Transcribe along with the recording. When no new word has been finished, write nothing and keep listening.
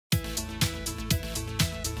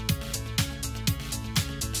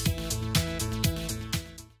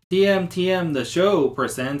The Show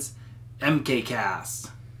presents MKKast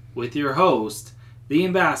with your host, the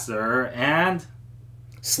Ambassador, and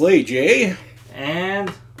Slay J.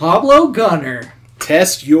 And Pablo Gunner.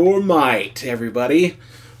 Test your might, everybody.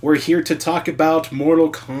 We're here to talk about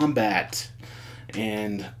Mortal Kombat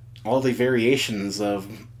and all the variations of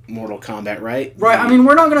Mortal Kombat, right? Right, I mean,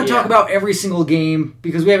 we're not going to talk about every single game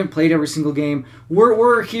because we haven't played every single game.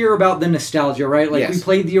 We're here about the nostalgia, right? Like, we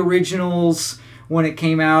played the originals when it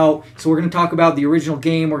came out, so we're going to talk about the original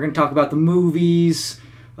game. We're going to talk about the movies,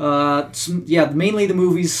 mainly the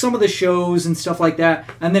movies, some of the shows and stuff like that,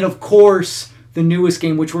 and then, of course, the newest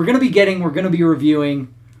game, which we're going to be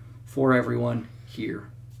reviewing for everyone here.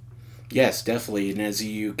 Yes, definitely, and as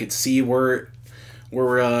you can see, we're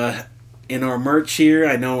in our merch here.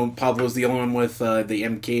 I know Pablo's the only one with the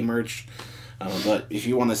MK merch, but if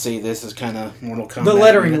you want to say this is kind of Mortal Kombat. The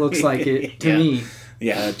lettering looks like it to me.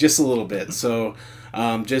 Yeah, just a little bit. So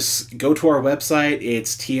just go to our website.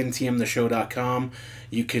 It's TNTMTheShow.com.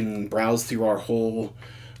 You can browse through our whole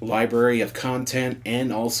library of content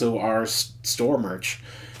and also our store merch.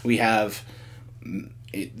 We have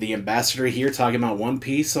the Ambassador here talking about One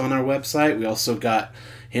Piece on our website. We also got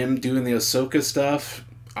him doing the Ahsoka stuff.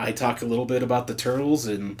 I talk a little bit about the Turtles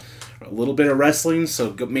and a little bit of wrestling,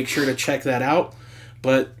 so make sure to check that out.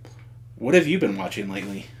 But what have you been watching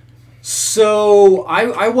lately? So,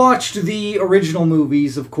 I watched the original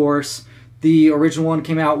movies, of course. The original one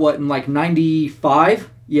came out, in, 95?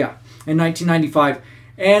 Yeah, in 1995.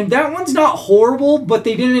 And that one's not horrible, but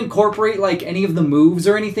they didn't incorporate, any of the moves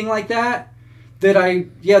or anything like that. That I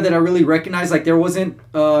really recognize. Like, there wasn't...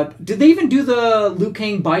 did they even do the Liu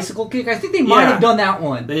Kang bicycle kick? I think they might have done that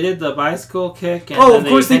one. They did the bicycle kick. And of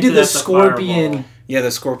course they did the scorpion. Yeah, the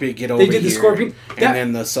scorpion, get over here. They did the scorpion. And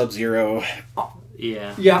then the Sub-Zero.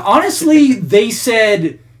 Yeah. Yeah, honestly, they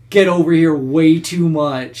said, get over here way too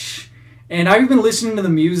much. And I've been listening to the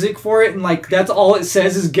music for it, and, that's all it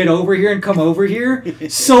says is get over here and come over here.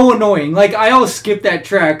 So annoying. I always skip that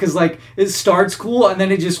track, because, it starts cool, and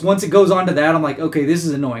then it just, once it goes on to that, I'm like, okay, this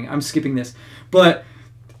is annoying. I'm skipping this. But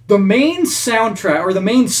the main soundtrack, or the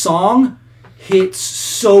main song, hits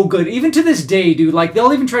so good. Even to this day, dude.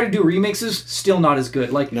 They'll even try to do remixes, still not as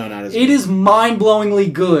good. No, not as good. It is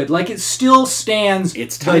mind-blowingly good. It still stands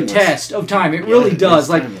the test of time. It really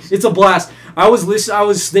does. It's a blast.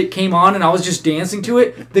 That came on and I was just dancing to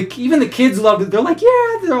it. Even the kids loved it. They're like,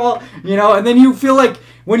 yeah, they're all, and then you feel like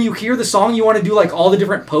when you hear the song, you want to do all the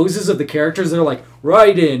different poses of the characters. They're like,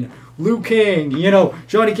 Raiden, Liu Kang,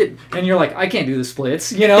 Johnny Kid, and you're like, I can't do the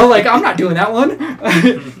splits, I'm not doing that one.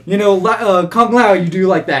 Kung Lao, you do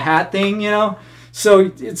the hat thing,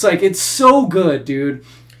 So it's so good, dude.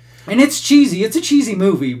 And it's cheesy. It's a cheesy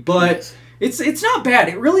movie, but it's not bad.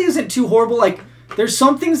 It really isn't too horrible. There's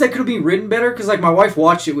some things that could be written better, because my wife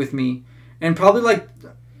watched it with me, and probably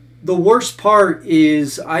the worst part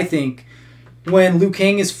is, I think, when Liu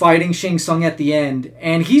Kang is fighting Shang Tsung at the end,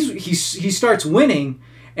 and he starts winning,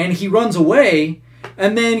 and he runs away,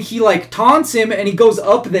 and then he taunts him, and he goes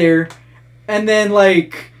up there, and then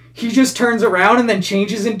he just turns around and then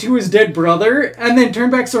changes into his dead brother, and then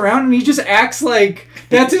turns back around, and he just acts like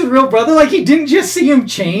that's his real brother. He didn't just see him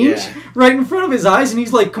change right in front of his eyes, and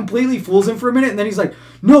he's completely fools him for a minute, and then he's like,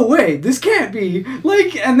 no way, this can't be.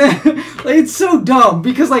 And then it's so dumb,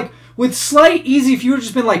 because with slight easy, if you would have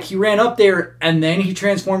just been he ran up there, and then he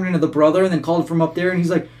transformed into the brother, and then called from up there, and he's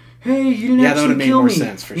like, hey, you didn't actually kill me.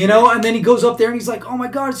 Sense for sure. And then he goes up there, and he's like, oh my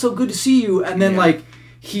god, it's so good to see you. And then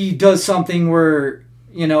he does something where,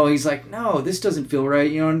 he's like, no, this doesn't feel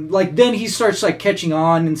right, and then he starts catching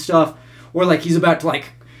on and stuff, or he's about to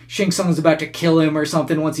Shang Tsung's about to kill him or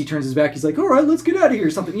something. Once he turns his back, he's like, all right, let's get out of here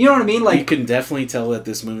or something. You know what I mean? You can definitely tell that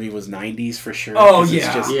this movie was 90s for sure. Oh, yeah.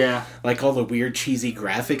 It's just, yeah. All the weird cheesy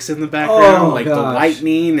graphics in the background, the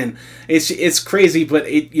lightning, and it's crazy, but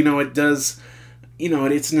it does,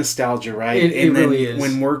 it's nostalgia, right? It really is.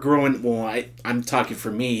 When we're growing, I'm talking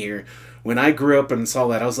for me here. When I grew up and saw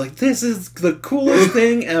that, I was like, this is the coolest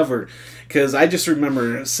thing ever. Because I just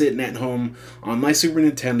remember sitting at home on my Super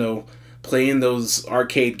Nintendo playing those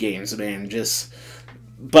arcade games, man. Just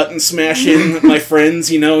button smashing my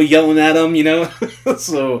friends, yelling at them,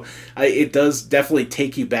 So it does definitely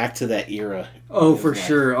take you back to that era. Oh, for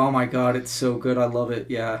sure. Oh, my God. It's so good. I love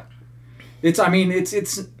it. Yeah. It's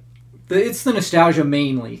the nostalgia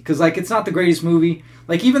mainly. Because, it's not the greatest movie.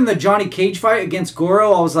 Even the Johnny Cage fight against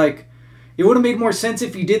Goro, I was like, it would have made more sense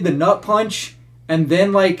if he did the nut punch and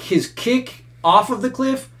then, his kick off of the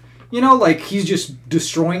cliff. He's just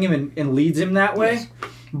destroying him and leads him that way. Yes.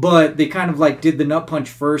 But they kind of, did the nut punch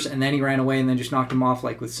first, and then he ran away and then just knocked him off,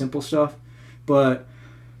 with simple stuff. But,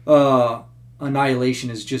 Annihilation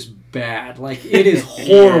is just bad. Like, it is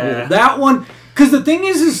horrible. Yeah. That one, because the thing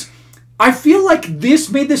is I feel like this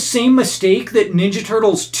made the same mistake that Ninja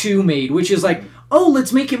Turtles 2 made, which is like, oh,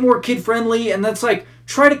 let's make it more kid-friendly, and that's like,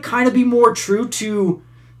 try to kind of be more true to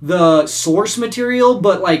the source material,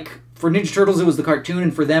 but like, for Ninja Turtles it was the cartoon,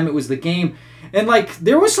 and for them it was the game. And like,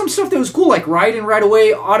 there was some stuff that was cool, like Raiden right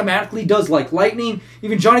away automatically does like lightning.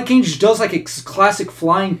 Even Johnny Cage does like a classic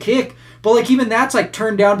flying kick, but like even that's like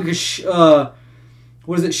turned down because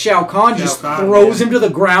what is it? Shao Kahn just throws him to the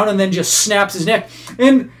ground and then just snaps his neck.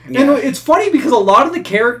 And it's funny because a lot of the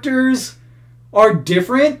characters are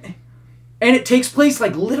different, and it takes place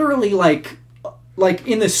like literally like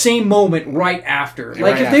in the same moment right after.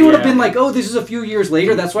 Like if they would have been like, oh, this is a few years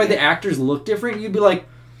later, that's why the actors look different. You'd be like,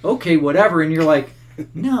 okay, whatever. And you're like,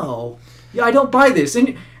 no, yeah, I don't buy this.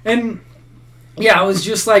 And yeah, I was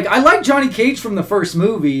just like, I like Johnny Cage from the first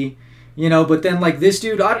movie, you know, but then like this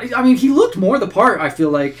dude, I mean, he looked more the part. I feel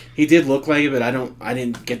like he did look like it, but I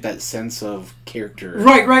didn't get that sense of character.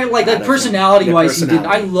 Right, like personality wise, he didn't.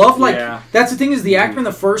 I love that's the thing is the actor in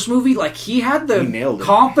the first movie, like he had the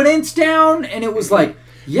confidence down, and it was like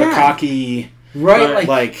the cocky, right,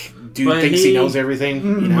 like dude thinks he knows everything.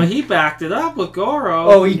 You know? But he backed it up with Goro.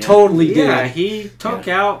 Oh, he totally did. Yeah, he took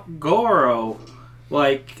out Goro.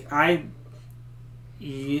 Like I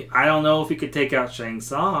don't know if he could take out Shang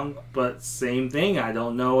Tsung, but same thing. I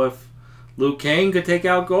don't know if Liu Kang could take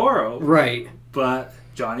out Goro. Right. But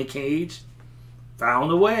Johnny Cage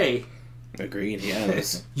found a way. Agreed,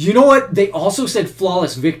 yes. You know what? They also said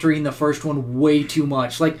flawless victory in the first one way too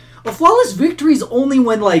much. Like, a flawless victory is only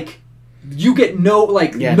when, like, you get no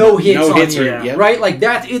hits on you. Right? Like,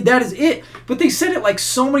 that is it. But they said it, like,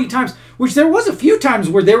 so many times, which there was a few times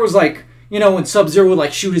where there was, like, you know, when Sub-Zero would,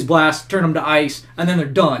 like, shoot his blast, turn them to ice, and then they're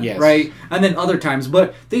done, right? And then other times.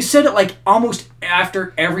 But they said it, like, almost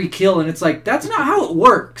after every kill, and it's like, that's not how it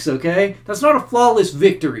works, okay? That's not a flawless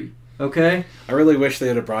victory, okay? I really wish they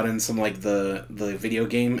would have brought in some, like, the video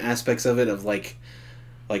game aspects of it, of, like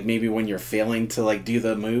maybe when you're failing to, like, do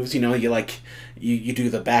the moves, you know, you do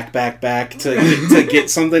the back to get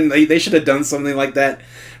something. They should have done something like that,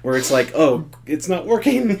 where it's like, oh, it's not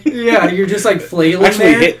working. Yeah, you're just like flailing.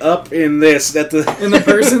 Actually, hit up in this and the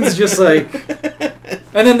person's just like,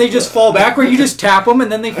 and then they just fall back, where you just tap them and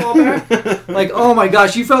then they fall back. Like, oh my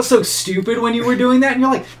gosh, you felt so stupid when you were doing that, and you're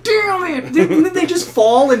like, damn it! Didn't they just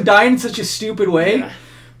fall and die in such a stupid way? Yeah.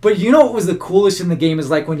 But you know what was the coolest in the game is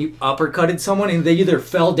like when you uppercutted someone and they either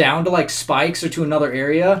fell down to like spikes or to another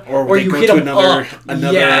area, or you hit them another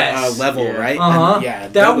level, right? Yeah,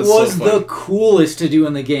 that was so the coolest to do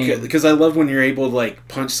in the game. Because I love when you're able to like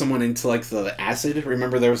punch someone into like the acid.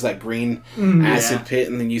 Remember there was that green acid pit,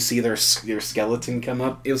 and then you see their skeleton come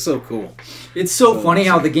up. It was so cool. It's so funny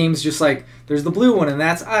how the game's just like, there's the blue one and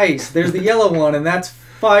that's ice. There's the yellow one and that's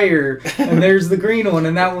fire, and there's the green one,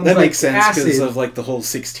 and that one's that like makes sense because acid. of like the whole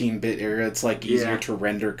 16-bit era. It's like easier to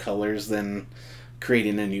render colors than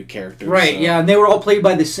creating a new character. Right? So. Yeah, and they were all played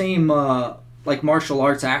by the same like martial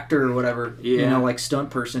arts actor or whatever. Yeah. You know, like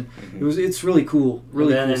stunt person. Mm-hmm. It's really cool.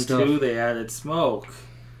 Really cool stuff. And then in 2 they added smoke.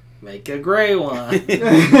 Make a gray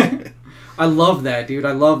one. I love that, dude.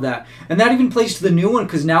 I love that. And that even plays to the new one,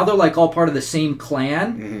 because now they're like all part of the same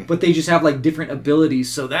clan, but they just have like different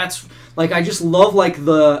abilities. So that's like, I just love like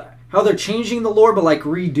how they're changing the lore, but like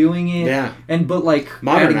redoing it. Yeah. But like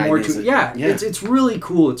adding more to it. Yeah. It's really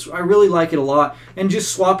cool. I really like it a lot. And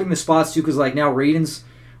just swapping the spots too, because like now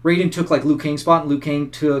Raiden took like Liu Kang's spot, and Liu Kang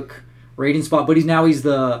took Raiden's spot, but he's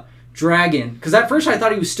the dragon. Because at first I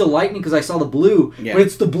thought he was still lightning because I saw the blue, but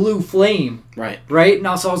it's the blue flame. Right? And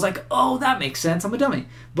also I was like, oh, that makes sense. I'm a dummy.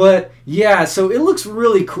 But yeah, so it looks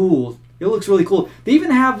really cool. They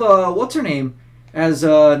even have, what's her name? As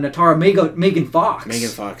Natara, Megan Fox. Megan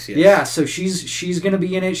Fox, yes. Yeah, so she's going to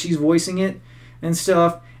be in it. She's voicing it and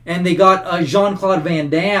stuff. And they got Jean-Claude Van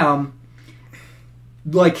Damme,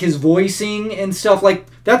 like his voicing and stuff. Like,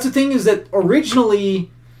 that's the thing is that originally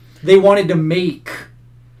they wanted to make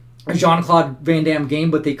a Jean-Claude Van Damme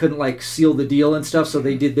game, but they couldn't like seal the deal and stuff, so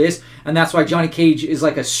they did this, and that's why Johnny Cage is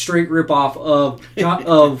like a straight ripoff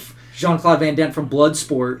of Jean-Claude Van Damme from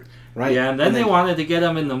Bloodsport. Right. Yeah, and then they wanted to get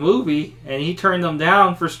him in the movie, and he turned them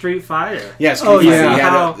down for Street Fighter. Yes.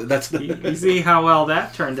 You see how well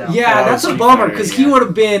that turned out. Yeah, that's a bummer, because he would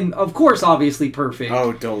have been, of course, obviously perfect.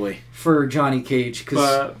 Oh, totally. For Johnny Cage.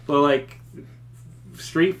 But like,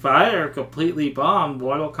 Street Fighter completely bombed.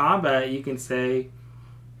 Mortal Kombat, you can say,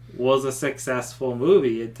 was a successful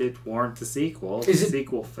movie. It did warrant a sequel. The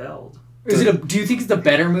sequel failed. Do you think it's a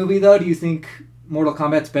better movie, though? Do you think Mortal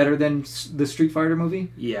Kombat's better than the Street Fighter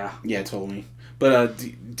movie? Yeah. Yeah, totally. But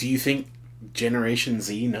do you think Generation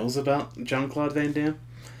Z knows about Jean-Claude Van Damme?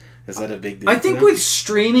 Is that a big deal? I think with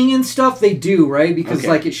streaming and stuff, they do, right? Because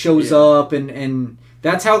like it shows up, and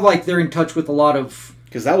that's how like they're in touch with a lot of.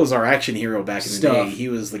 Because that was our action hero back in the stuff. day. He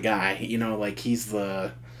was the guy. You know, like he's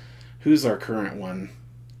the. Who's our current one?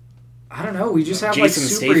 I don't know. We just have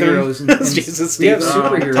Jason like superheroes. Statham? And Jason we have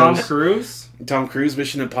Statham. superheroes. Tom Cruise. Tom Cruise,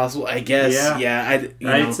 Mission Impossible. I guess. Yeah.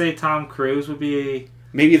 I'd say Tom Cruise would be.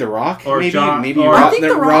 Maybe The Rock. Or maybe John. Maybe Or Rock. I think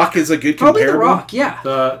The Rock is a good Probably comparable. The Rock. Yeah.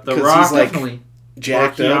 The Rock. He's like definitely.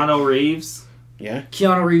 jacked or up. Keanu Reeves. Yeah.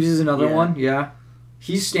 Keanu Reeves is another one. Yeah.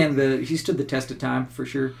 He stood the test of time for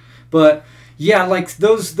sure. But yeah, like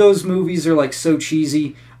those movies are like so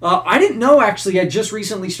cheesy. I didn't know actually. I just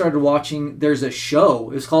recently started watching. There's a show.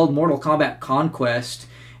 It's called Mortal Kombat Conquest,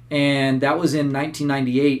 and that was in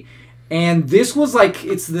 1998. And this was like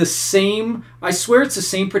it's the same. I swear it's the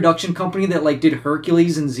same production company that like did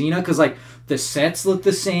Hercules and Xena, because like the sets look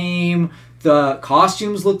the same, the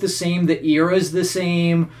costumes look the same, the era is the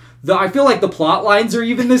same. I feel like the plot lines are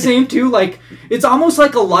even the same too. Like it's almost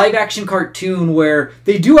like a live action cartoon where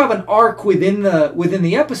they do have an arc within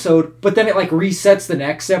the episode, but then it like resets the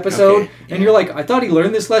next episode, and you're like, I thought he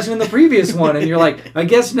learned this lesson in the previous one, and you're like, I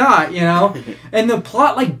guess not, you know. And the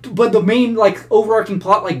plot but the main like overarching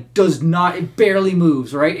plot does not. It barely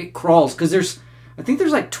moves, right? It crawls because I think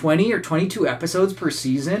there's like 20 or 22 episodes per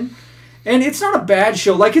season. And it's not a bad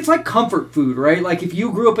show. Like, it's like comfort food, right? Like, if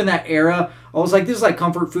you grew up in that era, I was like, this is like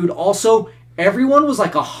comfort food. Also, everyone was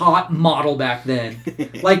like a hot model back then.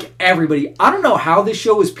 Like, everybody. I don't know how this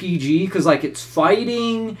show is PG, because, like, it's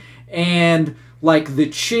fighting, and, like, the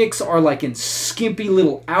chicks are, like, in skimpy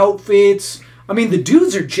little outfits. I mean, the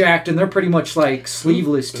dudes are jacked, and they're pretty much, like,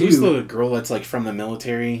 sleeveless, too. Who's the girl that's, like, from the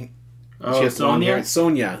military? Oh, Sonya?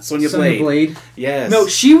 Sonya Blade. Sonya Blade. Yes. No,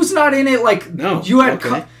 she was not in it. Like, no. You had...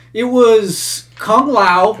 Okay. It was Kung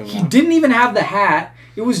Lao. He didn't even have the hat.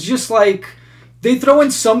 It was just like they throw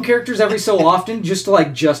in some characters every so often just to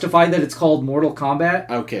like justify that it's called Mortal Kombat.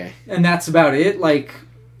 Okay. And that's about it. Like,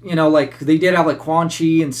 you know, like they did have like Quan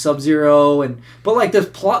Chi and Sub-Zero, but like the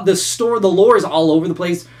plot, the lore is all over the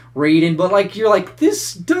place. Raiden, but like you're like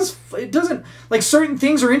it doesn't like certain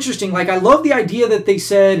things are interesting. Like I love the idea that they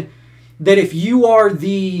said that if you are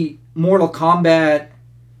the Mortal Kombat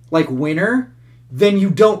like winner, then you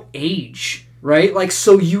don't age, right? Like,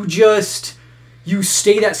 so you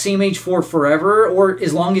stay that same age for forever, or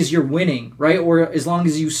as long as you're winning, right? Or as long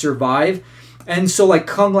as you survive. And so, like,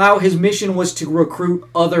 Kung Lao, his mission was to recruit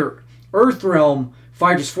other Earthrealm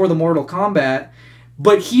fighters for the Mortal Kombat,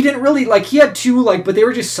 but he didn't really, like, he had two, like, but they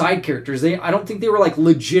were just side characters. I don't think they were, like,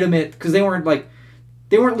 legitimate, because they weren't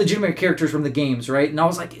legitimate characters from the games, right? And I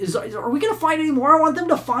was like, are we going to find any more? I want them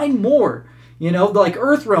to find more, you know, like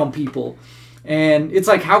Earthrealm people. And it's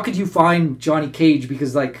like, how could you find Johnny Cage?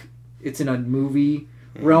 Because, like, it's in a movie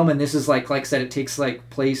realm, and this is, like I said, it takes,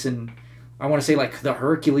 like, place in, I want to say, like, the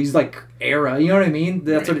Hercules, like, era. You know what I mean?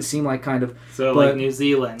 That's what it seemed like, kind of. So, like, New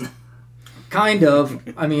Zealand. Kind of.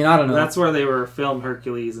 I mean, I don't know. That's where they were filmed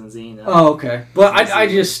Hercules and Xena. Oh, okay. But I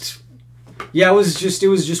just... Yeah, it was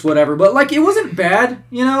just whatever. But, like, it wasn't bad,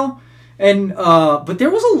 you know? And, but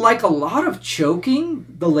there was, a lot of choking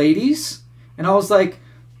the ladies. And I was like...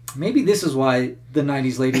 Maybe this is why the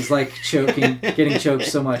 90s ladies like getting choked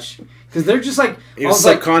so much. Because they're just like... It was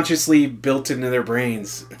subconsciously built into their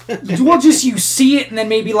brains. Well, just you see it and then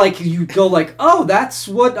maybe like you go like, oh, that's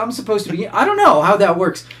what I'm supposed to be. I don't know how that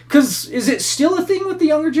works. Because is it still a thing with the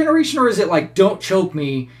younger generation, or is it like, don't choke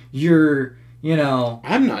me, you're, you know...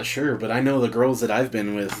 I'm not sure, but I know the girls that I've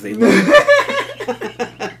been with, they...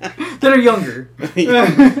 that are younger.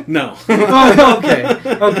 No.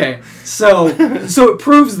 Oh, okay. So it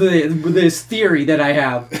proves this theory that I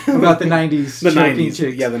have about the 90s choking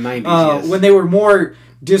chicks. Yeah, the 90s, yes. When they were more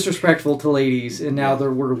disrespectful to ladies, and now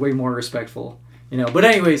we're way more respectful. You know, but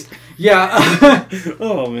anyways, yeah.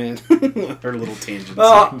 Oh, man. Our little tangents.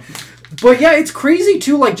 But yeah, it's crazy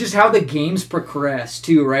too, like just how the games progressed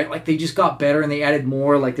too, right? Like they just got better and they added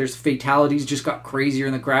more. Like there's fatalities just got crazier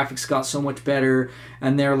and the graphics got so much better.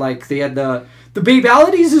 And they're like, they had the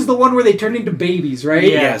babalities is the one where they turn into babies, right?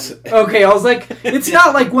 Yes. Okay, I was like, it's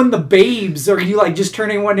not like when the babes or you like just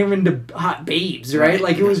turning one into hot babes, right?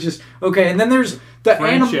 Like it was just okay. And then there's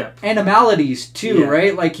the animalities too,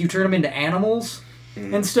 right? Like you turn them into animals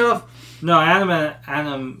and stuff. No,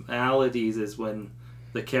 animalities is when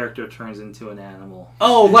the character turns into an animal.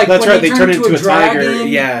 Oh, like that's when right. They turn into a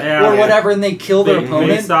dragon, tiger, or whatever, and they kill their opponent.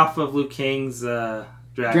 Based off of Liu Kang's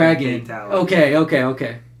dragon fatality. Okay.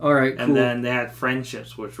 All right, cool. And then they had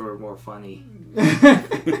friendships, which were more funny.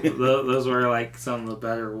 Those were like some of the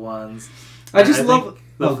better ones. I just love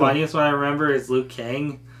the funniest one I remember is Liu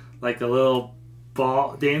Kang. like a little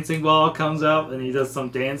dancing ball comes up and he does some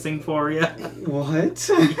dancing for you. What?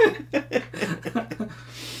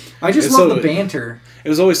 I just love the banter. It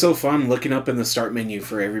was always so fun looking up in the start menu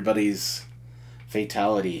for everybody's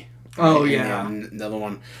fatality. Oh, yeah. And another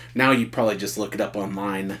one. Now you probably just look it up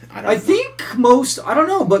online. I think I don't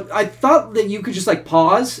know, but I thought that you could just like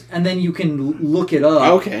pause and then you can look it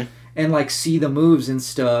up. Okay. And like see the moves and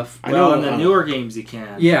stuff. I know in the newer games you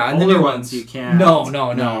can. Yeah, in the newer ones you can.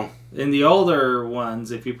 No. In the older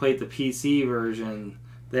ones, if you played the PC version,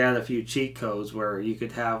 they had a few cheat codes where you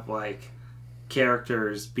could have like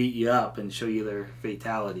characters beat you up and show you their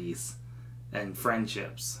fatalities and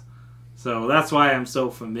friendships. So that's why I'm so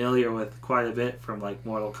familiar with quite a bit from like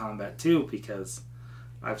Mortal Kombat 2, because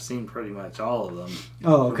I've seen pretty much all of them.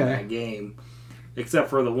 Oh, okay. From that game, except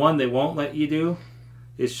for the one they won't let you do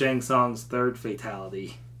is Shang Tsung's third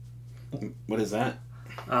fatality. What is that?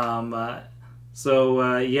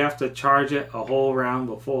 So you have to charge it a whole round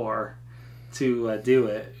before to do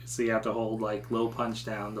it. So you have to hold like low punch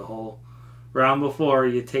down the whole round before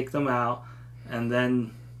you take them out, and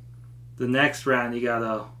then the next round you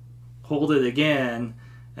gotta hold it again,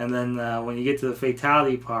 and then when you get to the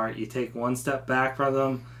fatality part, you take one step back from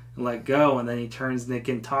them and let go, and then he turns Nick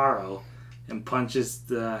and Taro and punches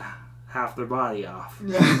half their body off.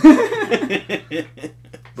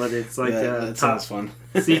 But it's like that sounds fun.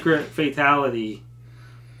 secret fatality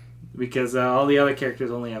because all the other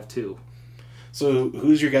characters only have 2. So,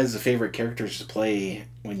 who's your guys' favorite characters to play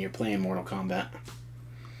when you're playing Mortal Kombat?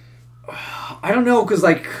 I don't know, because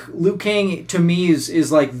like Liu Kang to me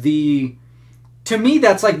is like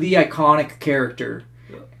that's like the iconic character,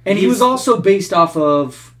 and he was also based off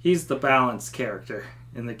of. He's the balanced character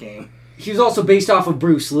in the game. He was also based off of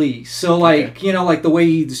Bruce Lee, so like like the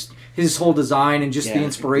way his whole design and just the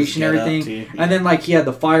inspiration and everything, and then like he had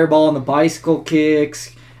the fireball and the bicycle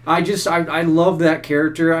kicks. I love that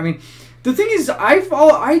character. I mean, the thing is,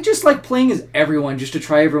 I just like playing as everyone just to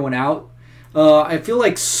try everyone out. I feel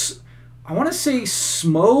like I want to say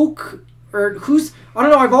Smoke or I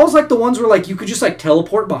don't know. I've always liked the ones where like you could just like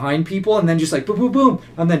teleport behind people and then just like boom boom boom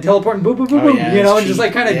and then teleport and boom boom boom boom. Yeah, and cheap. just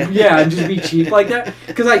like kind of and just be cheap like that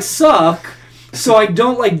because I suck. So I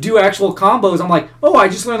don't like do actual combos. I'm like, I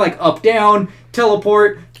just learned like up down,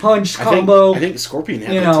 teleport, punch combo. I think Scorpion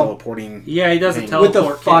had the teleporting. Yeah, he does a teleport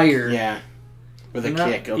with the fire. Kick. Yeah, with a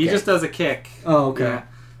kick. Okay. He just does a kick. Oh, okay. Yeah.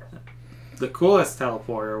 The coolest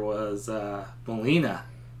teleporter was Melina.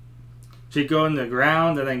 She'd go in the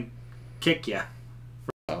ground and then kick you.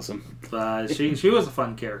 Awesome. She was a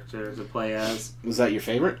fun character to play as. Was that your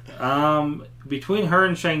favorite? Between her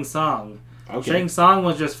and Shang Tsung. Okay. Shang Tsung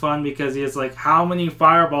was just fun because he was like, how many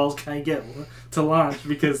fireballs can I get to launch?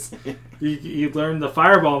 Because you learn the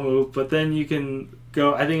fireball move, but then you can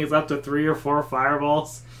go, I think it's up to 3 or 4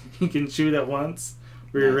 fireballs you can shoot at once.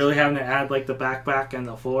 Where you're really having to add like the backpack and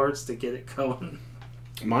the floors to get it going.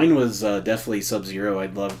 Mine was definitely Sub-Zero. I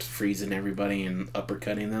loved freezing everybody and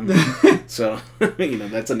uppercutting them. So,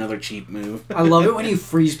 that's another cheap move. I love it when you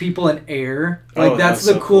freeze people in air. Like, that's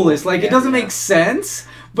the so coolest. Cool. Like, it doesn't make sense,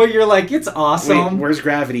 but you're like, it's awesome. Wait, where's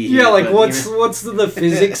gravity here? Yeah, like, what's the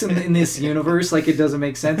physics in this universe? Like, it doesn't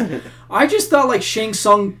make sense. I just thought, like, Shang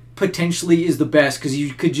Tsung potentially is the best because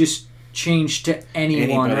you could just change to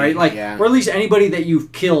anyone, right? Like, or at least anybody that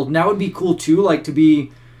you've killed. And that would be cool, too, like, to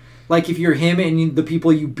be... Like, if you're him and the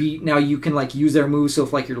people you beat, now you can, like, use their moves. So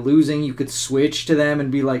if, like, you're losing, you could switch to them and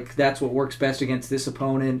be like, that's what works best against this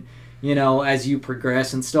opponent, as you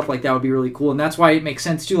progress and stuff like that would be really cool. And that's why it makes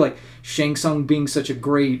sense, too. Like, Shang Tsung being such a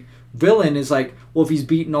great villain is like, well, if he's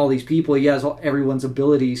beating all these people, he has everyone's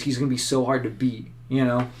abilities, he's going to be so hard to beat,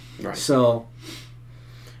 Right. So.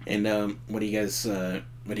 And what do you guys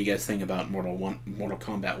think about Mortal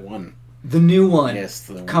Kombat 1? The new one,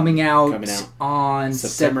 yes, coming out on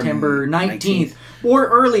September 19th. Or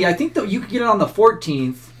early. I think that you could get it on the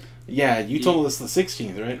 14th. Yeah, you told us the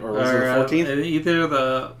 16th, right? Or was it the 14th?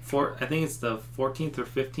 Either I think it's the 14th or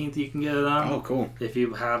 15th you can get it on. Oh, cool. If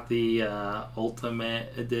you have the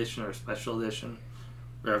Ultimate Edition or Special Edition,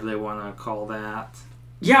 whatever they want to call that.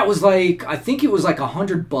 Yeah, it was like, I think it was like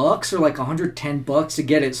 $100 or like $110 to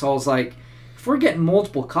get it. So I was like, if we're getting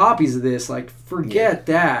multiple copies of this, like, forget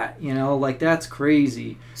that, like, that's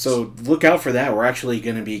crazy. So look out for that. We're actually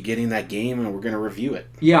going to be getting that game, and we're going to review it.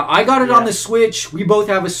 Yeah, I got it on the Switch. We both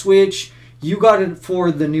have a Switch. You got it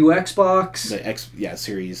for the new Xbox.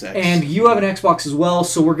 Series X. And you have an Xbox as well,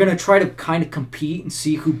 so we're going to try to kind of compete and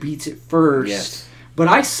see who beats it first. Yes. But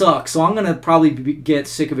I suck, so I'm going to probably get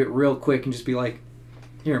sick of it real quick and just be like,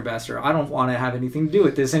 here, Ambassador, I don't want to have anything to do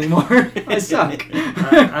with this anymore. I suck.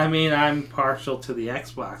 I mean, I'm partial to the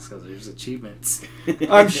Xbox because there's achievements.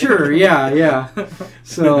 I'm sure, yeah.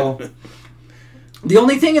 So, the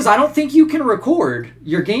only thing is I don't think you can record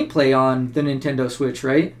your gameplay on the Nintendo Switch,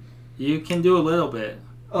 right? You can do a little bit.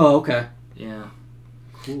 Oh, okay. Yeah.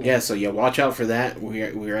 Cool. Yeah, so watch out for that.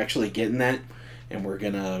 We're actually getting that, and we're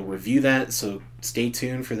going to review that, so stay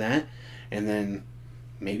tuned for that. And then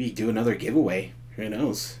maybe do another giveaway. Who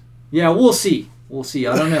knows? Yeah, we'll see.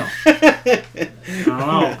 I don't know. I don't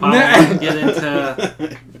know. Probably get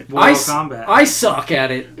into Mortal Kombat. I suck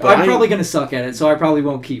at it. I'm probably going to suck at it, so I probably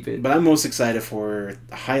won't keep it. But I'm most excited for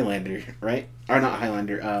Highlander, right? Or not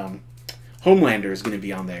Highlander. Homelander is going to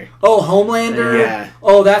be on there. Oh, Homelander? Yeah.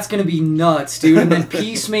 Oh, that's going to be nuts, dude. And then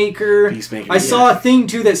Peacemaker. I saw a thing,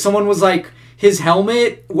 too, that someone was like, his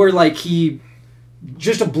helmet, where like he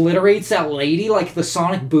just obliterates that lady, like the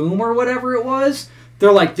sonic boom or whatever it was.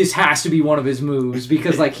 They're like, this has to be one of his moves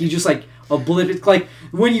because like he just like obliterates. Like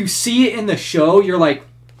when you see it in the show, you're like,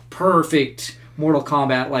 perfect Mortal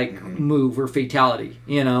Kombat like move or fatality.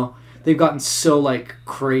 You know, they've gotten so like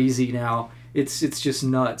crazy now. It's just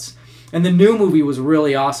nuts. And the new movie was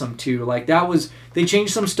really awesome too. Like they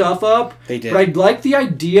changed some stuff up. They did. But I like the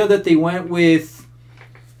idea that they went with.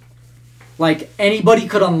 Like, anybody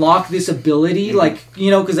could unlock this ability, like, you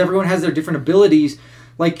know, because everyone has their different abilities.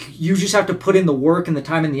 Like, you just have to put in the work and the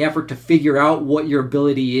time and the effort to figure out what your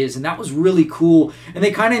ability is. And that was really cool. And they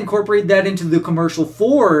kind of incorporated that into the commercial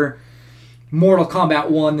for Mortal Kombat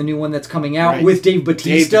 1, the new one that's coming out, with Dave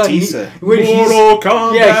Bautista. Mortal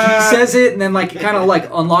Kombat! Yeah, he says it, and then, like, it kind of, like,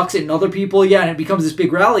 unlocks it in other people. Yeah, and it becomes this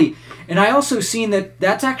big rally. And I also seen that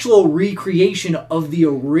that's actual recreation of the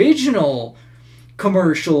original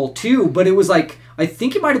commercial too, but it was like I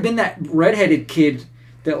think it might have been that redheaded kid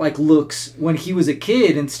that like looks when he was a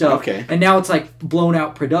kid and stuff. Okay. And now it's like blown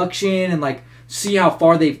out production and like see how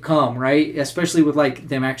far they've come, right? Especially with like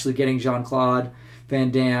them actually getting Jean-Claude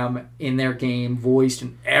Van Damme in their game, voiced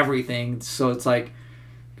and everything. So it's like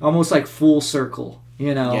almost like full circle,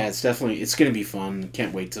 you know. Yeah, it's going to be fun.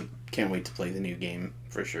 Can't wait to play the new game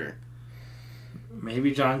for sure.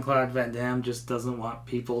 Maybe Jean-Claude Van Damme just doesn't want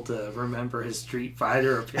people to remember his Street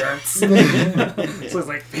Fighter appearance. So it's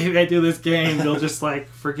like, maybe I do this game, they'll just like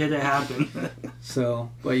forget it happened.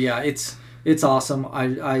 So, but yeah, it's awesome.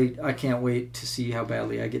 I can't wait to see how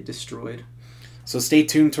badly I get destroyed. So stay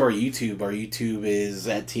tuned to our YouTube. Our YouTube is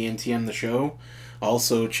at TNTMTheShow.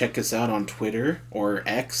 Also, check us out on Twitter or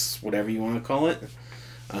X, whatever you want to call it.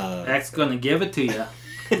 X gonna give it to you.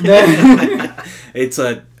 It's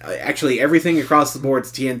actually everything across the board.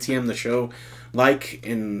 It's TNTM the show. Like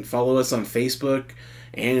and follow us on Facebook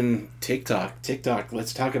and TikTok.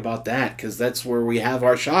 Let's talk about that because that's where we have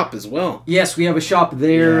our shop as well. Yes, we have a shop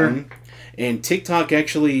there. Yeah. And TikTok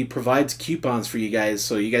actually provides coupons for you guys,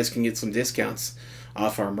 so you guys can get some discounts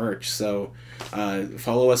off our merch. So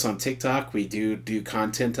follow us on TikTok. We do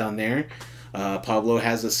content on there. Pablo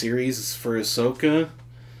has a series for Ahsoka.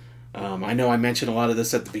 I know I mentioned a lot of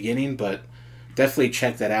this at the beginning, but definitely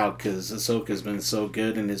check that out because Ahsoka's been so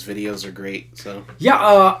good and his videos are great. So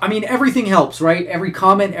yeah, I mean everything helps, right? Every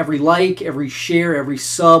comment, every like, every share, every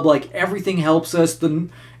sub, like everything helps us.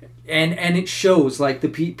 And it shows. Like the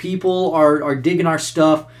people are digging our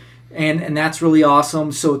stuff, and that's really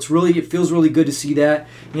awesome. So it feels really good to see that,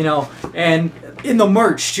 you know. And in the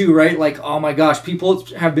merch too, right? Like oh my gosh, people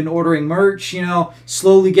have been ordering merch, you know,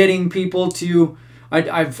 slowly getting people to.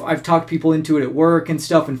 I've talked people into it at work and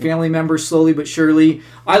stuff and family members slowly but surely.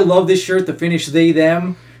 I love this shirt, the Finish They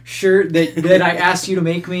Them shirt that I asked you to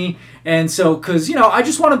make me. And so, because, you know, I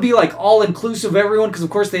just want to be like all inclusive of everyone because, of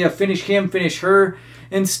course, they have Finish Him, Finish Her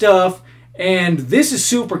and stuff. And this is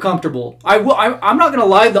super comfortable. I'm not going to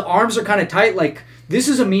lie, the arms are kind of tight. Like, this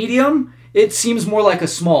is a medium. It seems more like a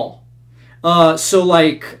small. So,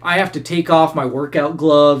 like, I have to take off my workout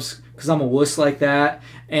gloves because I'm a wuss like that.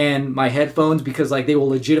 And my headphones because like they will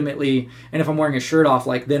legitimately, and if I'm wearing a shirt off,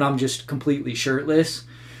 like then I'm just completely shirtless.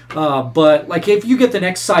 But like if you get the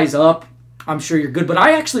next size up, I'm sure you're good. But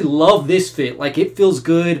I actually love this fit. Like it feels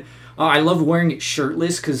good. I love wearing it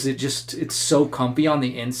shirtless because it's so comfy on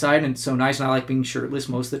the inside and it's so nice. And I like being shirtless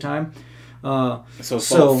most of the time. So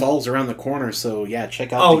fall's around the corner. So yeah,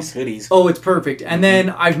 check out these hoodies. Oh, it's perfect. And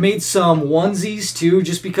then I've made some onesies too,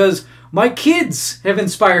 just because my kids have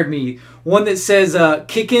inspired me. One that says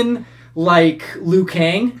kicking like Liu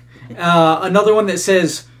Kang. Another one that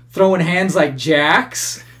says throwing hands like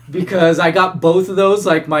Jax. Because I got both of those.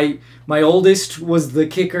 Like my oldest was the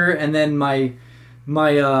kicker, and then my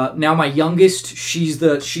now my youngest, she's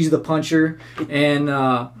the puncher. And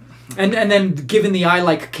And then giving the eye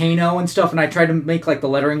like Kano and stuff, and I tried to make like the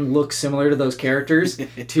lettering look similar to those characters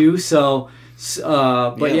too. So,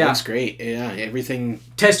 but yeah, that's great. Yeah, everything.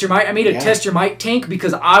 Test Your Might. I made a Test Your Might tank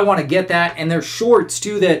because I want to get that, and there's shorts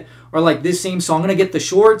too that are like this same. So I'm gonna get the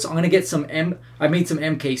shorts. I'm gonna get some I made some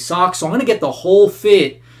MK socks, so I'm gonna get the whole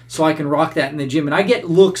fit so I can rock that in the gym. And I get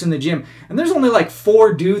looks in the gym, and there's only like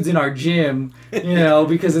 4 dudes in our gym,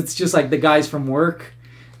 because it's just like the guys from work,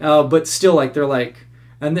 but still like they're like.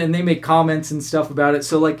 And then they make comments and stuff about it.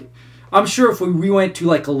 So, like, I'm sure if we went to,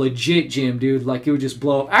 like, a legit gym, dude, like, it would just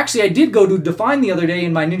blow. Actually, I did go to Define the other day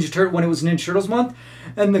in my Ninja Turtle when it was Ninja Turtles month.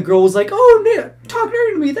 And the girl was like, oh, talk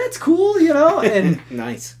nerdy to me. That's cool, And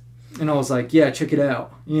nice. And I was like, yeah, check it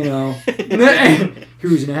out, Heroes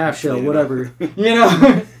in a Half Shell, whatever.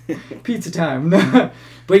 Pizza time.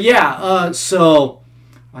 But, yeah, so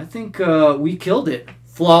I think we killed it.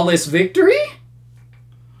 Flawless victory?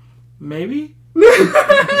 Maybe?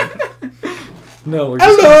 No, we're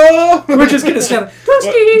just gonna stand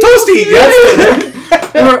Toasty.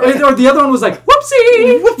 Yes. or the other one was like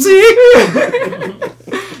whoopsie.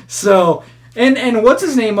 So and what's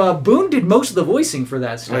his name? Boone did most of the voicing for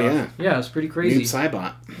that stuff. Oh yeah, it's pretty crazy. Noob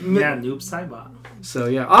Saibot. Yeah, Noob Saibot. So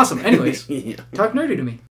yeah, awesome. Anyways, talk nerdy to me.